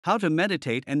How to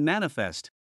meditate and manifest.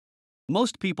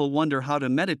 Most people wonder how to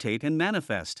meditate and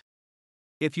manifest.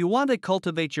 If you want to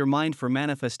cultivate your mind for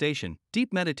manifestation,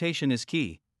 deep meditation is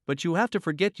key, but you have to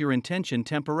forget your intention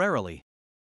temporarily.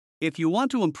 If you want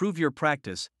to improve your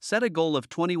practice, set a goal of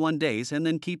 21 days and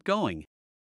then keep going.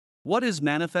 What is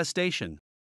manifestation?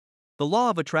 The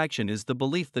law of attraction is the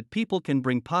belief that people can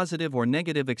bring positive or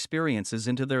negative experiences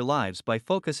into their lives by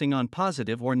focusing on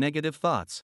positive or negative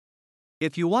thoughts.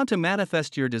 If you want to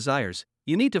manifest your desires,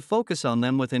 you need to focus on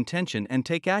them with intention and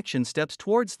take action steps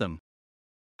towards them.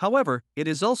 However, it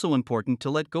is also important to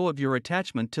let go of your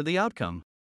attachment to the outcome.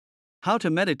 How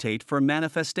to meditate for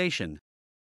manifestation.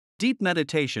 Deep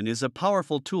meditation is a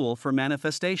powerful tool for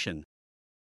manifestation.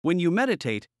 When you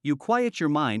meditate, you quiet your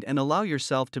mind and allow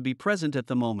yourself to be present at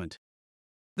the moment.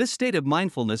 This state of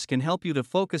mindfulness can help you to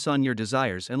focus on your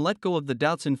desires and let go of the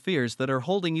doubts and fears that are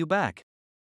holding you back.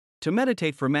 To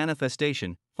meditate for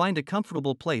manifestation, find a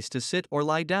comfortable place to sit or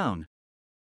lie down.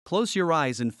 Close your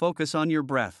eyes and focus on your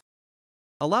breath.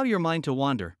 Allow your mind to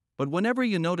wander, but whenever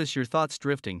you notice your thoughts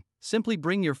drifting, simply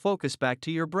bring your focus back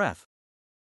to your breath.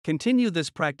 Continue this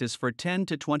practice for 10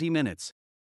 to 20 minutes.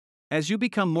 As you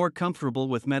become more comfortable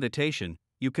with meditation,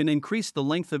 you can increase the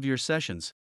length of your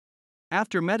sessions.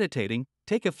 After meditating,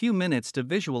 take a few minutes to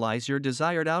visualize your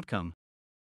desired outcome.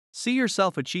 See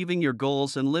yourself achieving your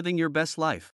goals and living your best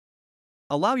life.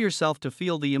 Allow yourself to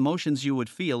feel the emotions you would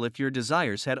feel if your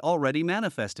desires had already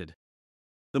manifested.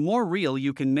 The more real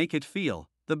you can make it feel,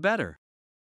 the better.